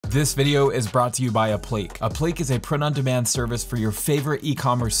This video is brought to you by Applique. Applique is a print-on-demand service for your favorite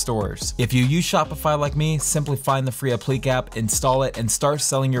e-commerce stores. If you use Shopify like me, simply find the free Applique app, install it, and start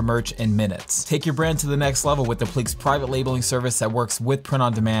selling your merch in minutes. Take your brand to the next level with Applique's private labeling service that works with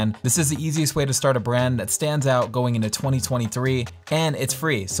print-on-demand. This is the easiest way to start a brand that stands out going into 2023, and it's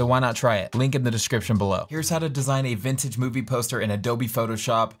free, so why not try it? Link in the description below. Here's how to design a vintage movie poster in Adobe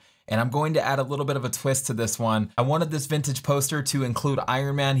Photoshop. And I'm going to add a little bit of a twist to this one. I wanted this vintage poster to include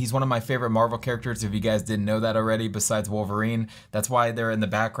Iron Man. He's one of my favorite Marvel characters, if you guys didn't know that already, besides Wolverine. That's why they're in the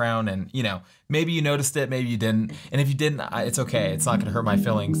background, and you know, maybe you noticed it, maybe you didn't. And if you didn't, it's okay, it's not gonna hurt my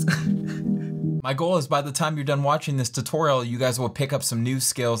feelings. My goal is by the time you're done watching this tutorial, you guys will pick up some new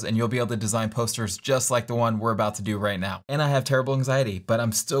skills and you'll be able to design posters just like the one we're about to do right now. And I have terrible anxiety, but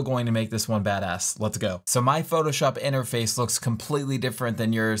I'm still going to make this one badass. Let's go. So my Photoshop interface looks completely different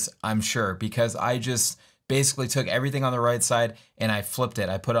than yours, I'm sure, because I just basically took everything on the right side and I flipped it.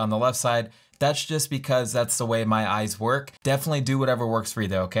 I put it on the left side. That's just because that's the way my eyes work. Definitely do whatever works for you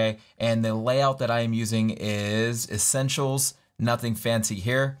though, okay? And the layout that I am using is Essentials, nothing fancy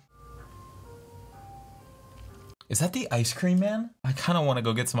here. Is that the ice cream man? I kind of want to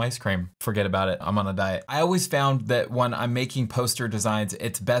go get some ice cream. Forget about it, I'm on a diet. I always found that when I'm making poster designs,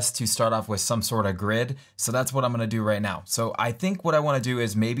 it's best to start off with some sort of grid. So that's what I'm gonna do right now. So I think what I wanna do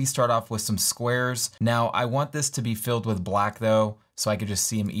is maybe start off with some squares. Now I want this to be filled with black though, so I could just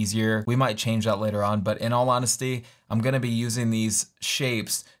see them easier. We might change that later on, but in all honesty, I'm gonna be using these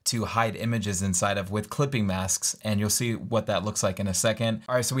shapes to hide images inside of with clipping masks, and you'll see what that looks like in a second.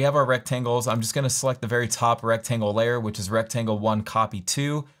 All right, so we have our rectangles. I'm just gonna select the very top rectangle layer, which is rectangle 1, copy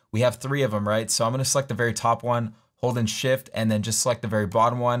 2. We have 3 of them, right? So I'm gonna select the very top one, hold in shift, and then just select the very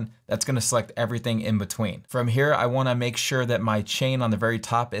bottom one. That's gonna select everything in between. From here, I wanna make sure that my chain on the very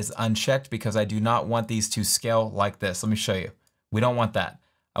top is unchecked because I do not want these to scale like this. Let me show you. We don't want that.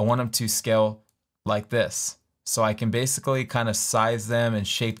 I want them to scale like this. So I can basically kind of size them and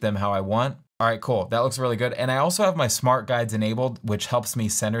shape them how I want. All right, cool, that looks really good. And I also have my smart guides enabled, which helps me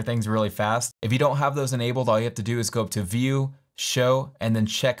center things really fast. If you don't have those enabled, all you have to do is go up to View, Show, and then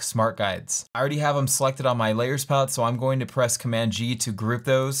check smart guides. I already have them selected on my layers palette, so I'm going to press Command G to group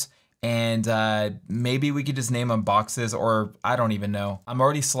those. And maybe we could just name them boxes, or I don't even know. I'm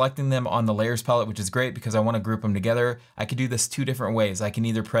already selecting them on the layers palette, which is great because I want to group them together. I could do this 2 different ways. I can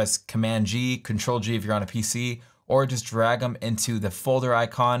either press Command G, Control G if you're on a PC, or just drag them into the folder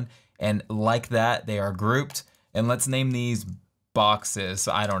icon, and like that, they are grouped. And let's name these boxes.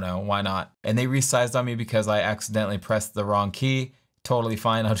 I don't know, why not? And they resized on me because I accidentally pressed the wrong key. Totally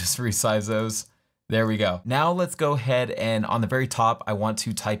fine, I'll just resize those. There we go. Now let's go ahead and on the very top, I want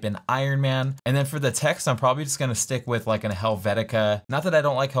to type in Iron Man. And then for the text, I'm probably just gonna stick with like an Helvetica. Not that I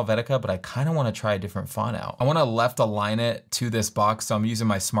don't like Helvetica, but I kind of want to try a different font out. I want to left align it to this box, so I'm using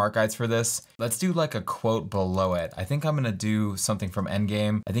my smart guides for this. Let's do like a quote below it. I think I'm gonna do something from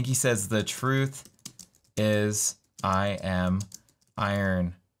Endgame. I think he says, "The truth is I am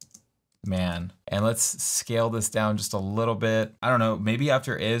Iron Man." And let's scale this down just a little bit. I don't know, maybe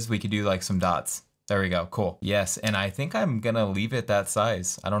after is, we could do like some dots. There we go, cool. Yes, and I think I'm gonna leave it that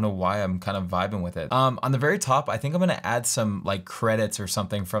size. I don't know why, I'm kind of vibing with it. On the very top, I think I'm gonna add some like credits or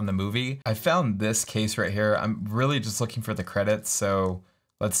something from the movie. I found this case right here. I'm really just looking for the credits, so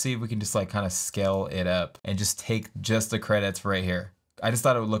let's see if we can just like kind of scale it up and just take just the credits right here. I just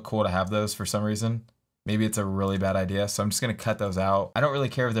thought it would look cool to have those for some reason. Maybe it's a really bad idea, so I'm just gonna cut those out. I don't really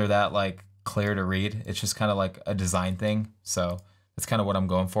care if they're that like clear to read. It's just kind of like a design thing, so that's kind of what I'm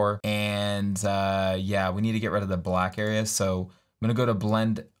going for. And yeah, we need to get rid of the black area. So I'm gonna go to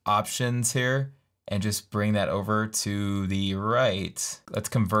blend options here and just bring that over to the right. Let's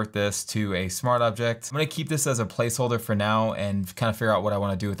convert this to a smart object. I'm gonna keep this as a placeholder for now and kind of figure out what I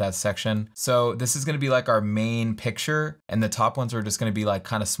wanna do with that section. So this is gonna be like our main picture, and the top ones are just gonna be like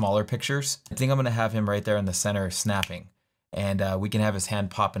kind of smaller pictures. I think I'm gonna have him right there in the center snapping. And we can have his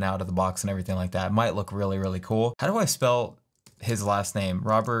hand popping out of the box and everything like that. It might look really, really cool. How do I spell his last name?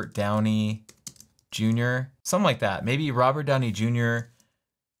 Robert Downey Jr., something like that. Maybe Robert Downey Jr.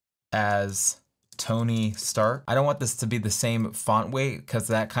 as Tony Stark. I don't want this to be the same font weight because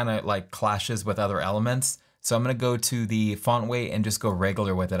that kind of like clashes with other elements. So I'm gonna go to the font weight and just go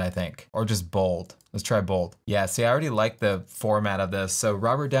regular with it, I think. Or just bold. Let's try bold. Yeah, see, I already like the format of this. So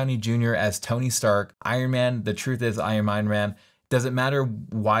Robert Downey Jr. as Tony Stark, Iron Man, the truth is I am Iron Man. Does it matter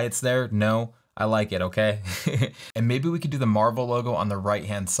why it's there? No. I like it, okay? And maybe we could do the Marvel logo on the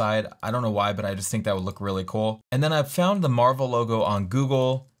right-hand side. I don't know why, but I just think that would look really cool. And then I've found the Marvel logo on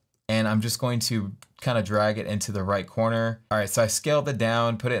Google, and I'm just going to kind of drag it into the right corner. All right, so I scaled it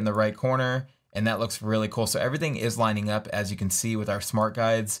down, put it in the right corner, and that looks really cool. So everything is lining up, as you can see with our smart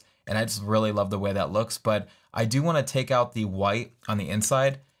guides, and I just really love the way that looks. But I do want to take out the white on the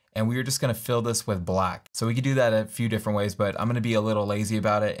inside, and we are just going to fill this with black. So we could do that a few different ways, but I'm going to be a little lazy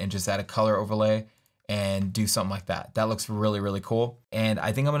about it and just add a color overlay and do something like that. That looks really, really cool. And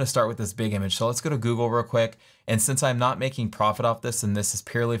I think I'm gonna start with this big image. So let's go to Google real quick. And since I'm not making profit off this, and this is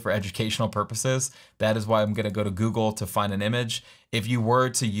purely for educational purposes, that is why I'm gonna go to Google to find an image. If you were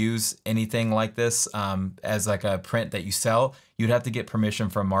to use anything like this as like a print that you sell, you'd have to get permission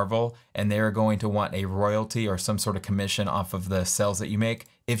from Marvel, and they're going to want a royalty or some sort of commission off of the sales that you make,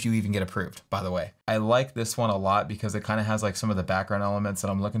 if you even get approved, by the way. I like this one a lot because it kind of has like some of the background elements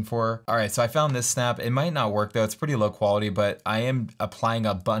that I'm looking for. All right, so I found this snap. It might not work though, it's pretty low quality, but I am applying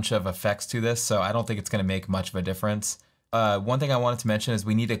a bunch of effects to this, so I don't think it's gonna make much of a difference. One thing I wanted to mention is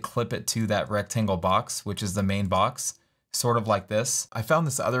we need to clip it to that rectangle box, which is the main box, sort of like this. I found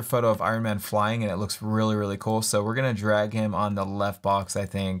this other photo of Iron Man flying and it looks really, really cool. So we're gonna drag him on the left box, I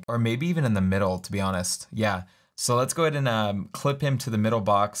think, or maybe even in the middle, to be honest. Yeah. So let's go ahead and clip him to the middle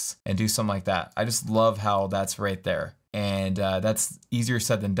box and do something like that. I just love how that's right there. And that's easier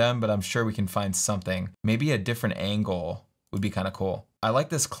said than done, but I'm sure we can find something. Maybe a different angle would be kind of cool. I like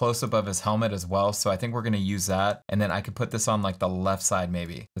this close-up of his helmet as well, so I think we're gonna use that. And then I could put this on like the left side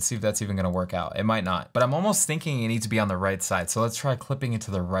maybe. Let's see if that's even gonna work out. It might not, but I'm almost thinking it needs to be on the right side. So let's try clipping it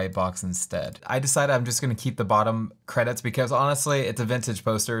to the right box instead. I decided I'm just gonna keep the bottom credits because honestly, it's a vintage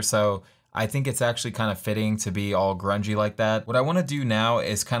poster, so I think it's actually kind of fitting to be all grungy like that. What I wanna do now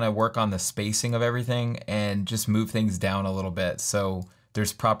is kind of work on the spacing of everything and just move things down a little bit. So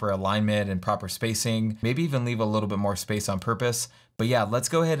there's proper alignment and proper spacing, maybe even leave a little bit more space on purpose. But yeah, let's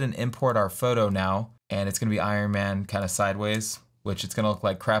go ahead and import our photo now. And it's gonna be Iron Man kind of sideways, which it's gonna look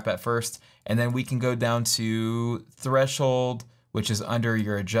like crap at first. And then we can go down to threshold, which is under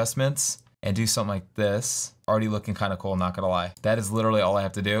your adjustments, and do something like this. Already looking kind of cool, not gonna lie. That is literally all I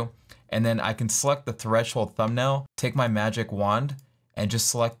have to do. And then I can select the threshold thumbnail, take my magic wand, and just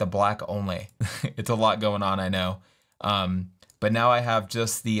select the black only. It's a lot going on, I know. But now I have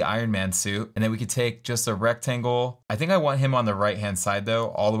just the Iron Man suit, and then we could take just a rectangle. I think I want him on the right-hand side though,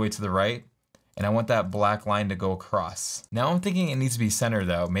 all the way to the right. And I want that black line to go across. Now I'm thinking it needs to be centered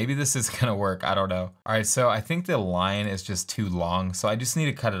though. Maybe this is gonna work, I don't know. All right, so I think the line is just too long, so I just need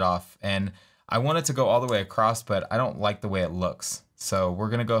to cut it off. And I want it to go all the way across, but I don't like the way it looks. So we're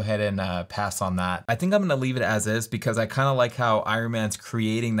gonna go ahead and pass on that. I think I'm gonna leave it as is because I kind of like how Iron Man's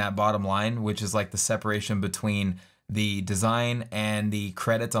creating that bottom line, which is like the separation between the design and the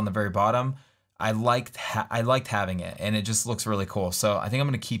credits on the very bottom. I liked having it, and it just looks really cool. So I think I'm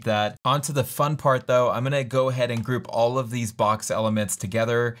gonna keep that. On to the fun part though, I'm gonna go ahead and group all of these box elements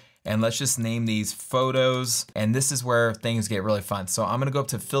together, and let's just name these photos. And this is where things get really fun. So I'm gonna go up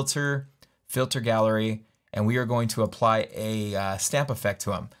to filter, filter gallery, and we are going to apply a stamp effect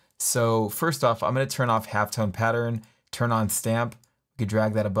to them. So first off, I'm gonna turn off halftone pattern, turn on stamp. We could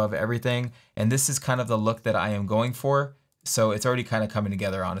drag that above everything. And this is kind of the look that I am going for. So it's already kind of coming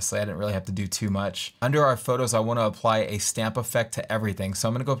together, honestly. I didn't really have to do too much. Under our photos, I want to apply a stamp effect to everything. So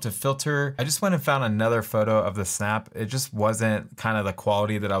I'm gonna go up to filter. I just went and found another photo of the snap. It just wasn't kind of the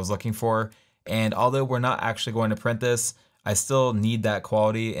quality that I was looking for. And although we're not actually going to print this, I still need that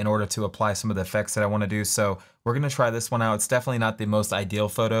quality in order to apply some of the effects that I want to do. So we're gonna try this one out. It's definitely not the most ideal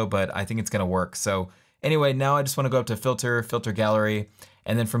photo, but I think it's gonna work. So anyway, now I just want to go up to filter, filter gallery,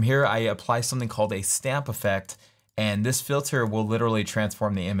 and then from here I apply something called a stamp effect, and this filter will literally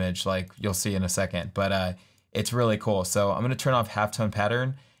transform the image, like you'll see in a second, but it's really cool. So I'm going to turn off halftone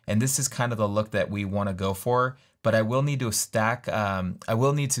pattern, and this is kind of the look that we want to go for, but I will need to stack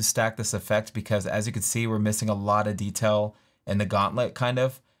this effect because as you can see, we're missing a lot of detail in the gauntlet kind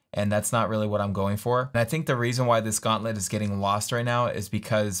of, and that's not really what I'm going for. And I think the reason why this gauntlet is getting lost right now is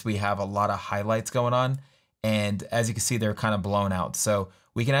because we have a lot of highlights going on, and as you can see, they're kind of blown out. So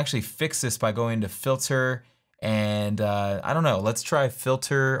we can actually fix this by going to filter, and I don't know, let's try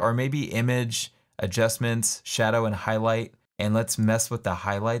filter or maybe image, adjustments, shadow and highlight, and let's mess with the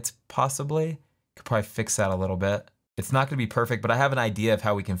highlights possibly. Could probably fix that a little bit. It's not gonna be perfect, but I have an idea of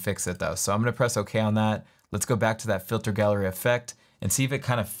how we can fix it though. So I'm gonna press OK on that. Let's go back to that filter gallery effect and see if it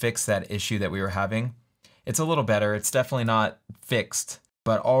kind of fixed that issue that we were having. It's a little better. It's definitely not fixed,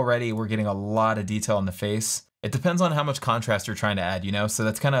 but already we're getting a lot of detail in the face. It depends on how much contrast you're trying to add, you know? So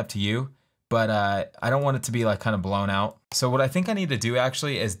that's kind of up to you, but I don't want it to be like kind of blown out. So what I think I need to do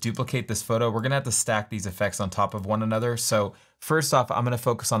actually is duplicate this photo. We're gonna have to stack these effects on top of one another. So first off, I'm gonna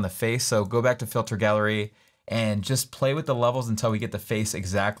focus on the face. So go back to filter gallery and just play with the levels until we get the face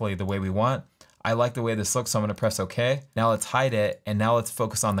exactly the way we want. I like the way this looks, so I'm gonna press OK. Now let's hide it, and now let's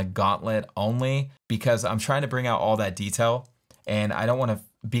focus on the gauntlet only because I'm trying to bring out all that detail, and I don't wanna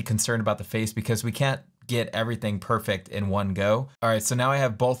be concerned about the face because we can't get everything perfect in one go. All right, so now I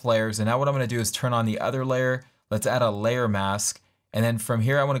have both layers, and now what I'm gonna do is turn on the other layer. Let's add a layer mask, and then from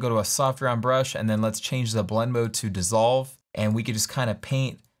here I wanna go to a soft round brush, and then let's change the blend mode to dissolve, and we could just kind of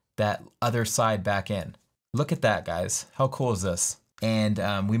paint that other side back in. Look at that, guys. How cool is this? And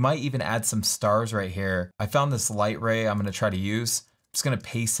we might even add some stars right here. I found this light ray I'm gonna try to use. I'm just gonna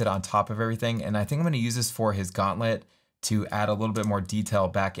paste it on top of everything. And I think I'm gonna use this for his gauntlet to add a little bit more detail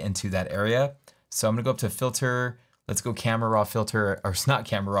back into that area. So I'm gonna go up to filter. Let's go camera raw filter, or it's not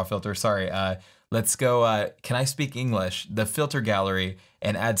camera raw filter, sorry. Let's go, can I speak English? The filter gallery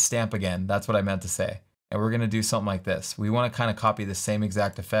and add stamp again. That's what I meant to say. And we're gonna do something like this. We wanna kind of copy the same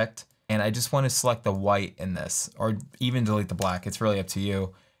exact effect. And I just want to select the white in this, or even delete the black. It's really up to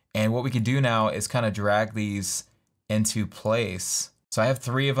you. And what we can do now is kind of drag these into place. So I have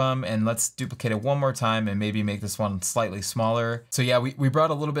 3 of them, and let's duplicate it one more time and maybe make this one slightly smaller. So yeah, we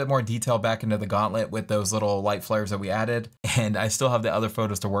brought a little bit more detail back into the gauntlet with those little light flares that we added. And I still have the other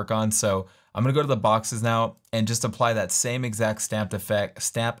photos to work on. So I'm gonna go to the boxes now and just apply that same exact stamp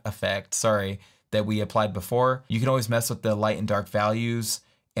effect, sorry, that we applied before. You can always mess with the light and dark values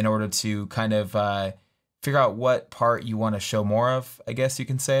in order to kind of figure out what part you want to show more of, I guess you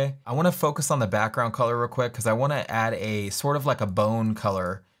can say. I want to focus on the background color real quick because I want to add a sort of like a bone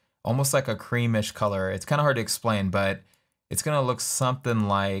color, almost like a creamish color. It's kind of hard to explain, but it's going to look something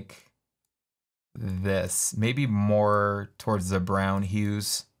like this, maybe more towards the brown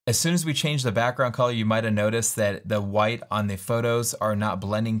hues. As soon as we change the background color, you might have noticed that the white on the photos are not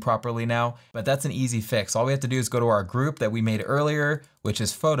blending properly now, but that's an easy fix. All we have to do is go to our group that we made earlier, which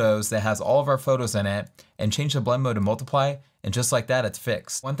is photos, that has all of our photos in it, and change the blend mode to multiply, and just like that, it's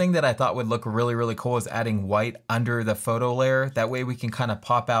fixed. One thing that I thought would look really, really cool is adding white under the photo layer. That way we can kind of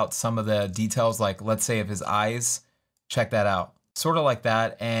pop out some of the details, like let's say of his eyes. Check that out. Sort of like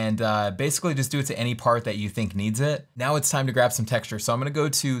that, and basically just do it to any part that you think needs it. Now it's time to grab some texture. So I'm gonna go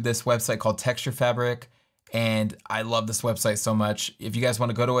to this website called Texture Fabric, and I love this website so much. If you guys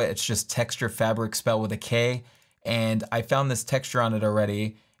wanna go to it, it's just Texture Fabric spelled with a K, and I found this texture on it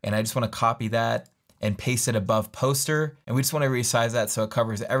already, and I just wanna copy that and paste it above poster, and we just wanna resize that so it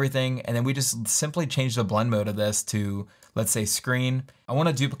covers everything, and then we just simply change the blend mode of this to, let's say, screen. I want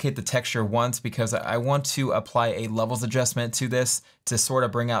to duplicate the texture once because I want to apply a levels adjustment to this to sort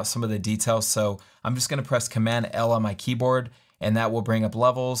of bring out some of the details. So I'm just going to press Command L on my keyboard, and that will bring up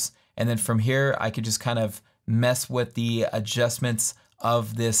levels. And then from here, I could just kind of mess with the adjustments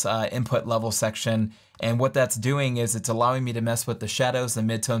of this input level section. And what that's doing is it's allowing me to mess with the shadows, the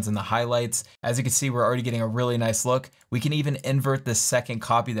midtones, and the highlights. As you can see, we're already getting a really nice look. We can even invert this second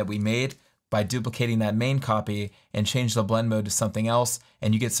copy that we made by duplicating that main copy and change the blend mode to something else,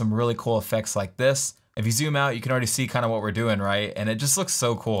 and you get some really cool effects like this. If you zoom out, you can already see kind of what we're doing, right? And it just looks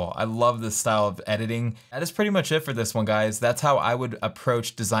so cool. I love this style of editing. That is pretty much it for this one, guys. That's how I would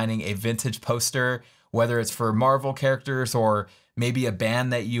approach designing a vintage poster, whether it's for Marvel characters or maybe a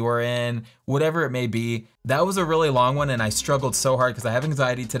band that you are in, whatever it may be. That was a really long one, and I struggled so hard because I have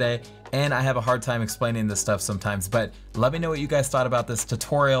anxiety today and I have a hard time explaining this stuff sometimes. But let me know what you guys thought about this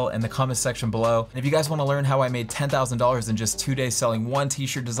tutorial in the comment section below. And if you guys want to learn how I made $10,000 in just 2 days selling one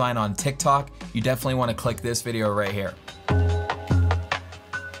t-shirt design on TikTok, you definitely want to click this video right here.